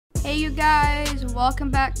Hey you guys, welcome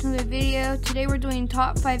back to the video. Today we're doing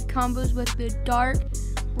top 5 combos with the Dark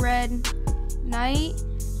Red Knight.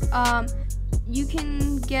 You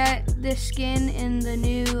can get this skin in the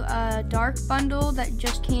new Dark bundle that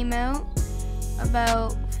just came out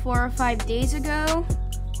about 4 or 5 days ago.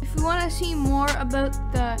 If you want to see more about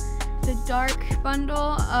the Dark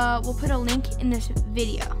bundle, we'll put a link in this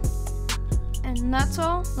video. And that's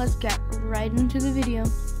all. Let's get right into the video.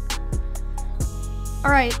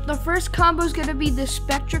 Alright, the first combo is going to be the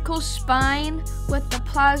Spectral Spine with the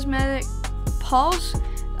Plasmatic Pulse.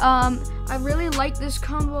 I really like this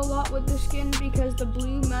combo a lot with the skin because the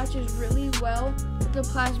blue matches really well with the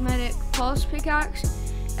Plasmatic Pulse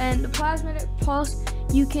pickaxe. And the Plasmatic Pulse,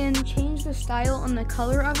 you can change the style on the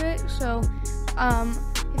color of it. So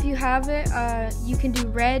if you have it, you can do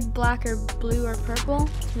red, black, or blue, or purple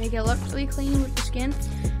to make it look really clean with the skin.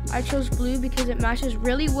 I chose blue because it matches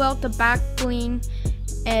really well with the back bling.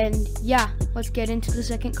 And yeah, let's get into the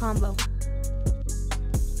second combo.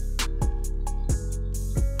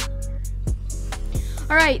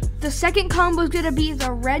 Alright, the second combo is going to be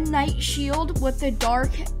the Red Knight Shield with the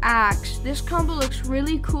Dark Axe. This combo looks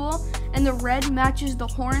really cool, and the red matches the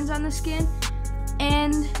horns on the skin,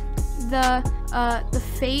 and the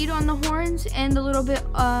fade on the horns, and a little bit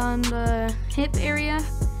on the hip area.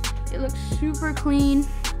 It looks super clean,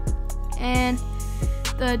 and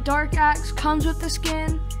the Dark Axe comes with the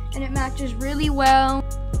skin, and it matches really well.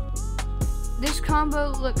 This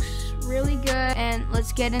combo looks really good, and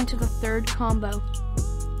let's get into the third combo.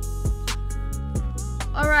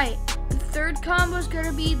 Alright, the third combo is going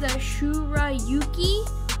to be the Shurayuki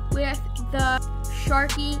with the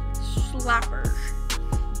Sharky Slappers.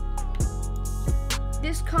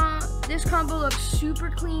 This combo looks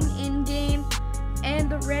super clean in-game,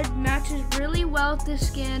 and the red matches really well with the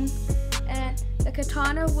skin, and the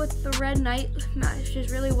katana with the Red Knight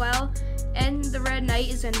matches really well, and the Red Knight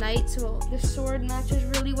is a knight, so this sword matches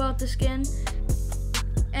really well with the skin.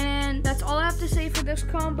 And that's all I have to say for this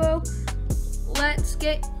combo. Let's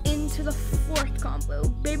get into the fourth combo,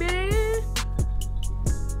 baby.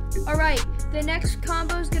 Alright, the next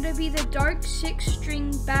combo is going to be the Dark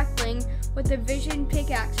 6-string backbling with the Vision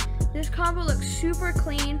pickaxe. This combo looks super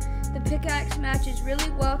clean. The pickaxe matches really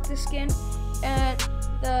well with the skin, and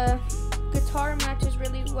the guitar matches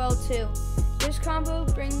really well too. This combo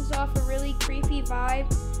brings off a really creepy vibe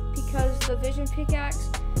because the Vision pickaxe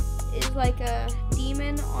is like a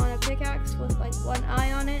demon on a pickaxe with like one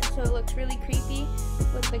eye on it, so it looks really creepy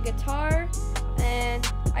with the guitar. And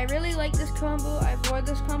I really like this combo. I've worn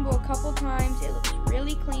this combo a couple times. It looks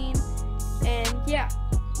really clean. And yeah,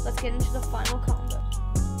 let's get into the final combo.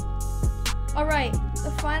 Alright,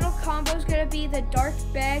 the final combo is going to be the Dark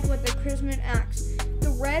Bag with the Chrisman Axe. The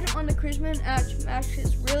red on the Chrisman Axe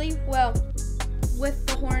matches really well with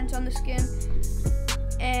the horns on the skin.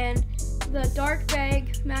 And the Dark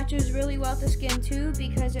Bag matches really well with the skin too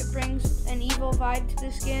because it brings an evil vibe to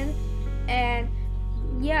the skin. And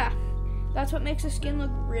yeah, that's what makes the skin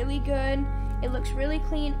look really good. It looks really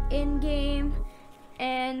clean in game.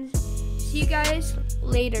 And see you guys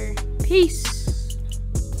later. Peace.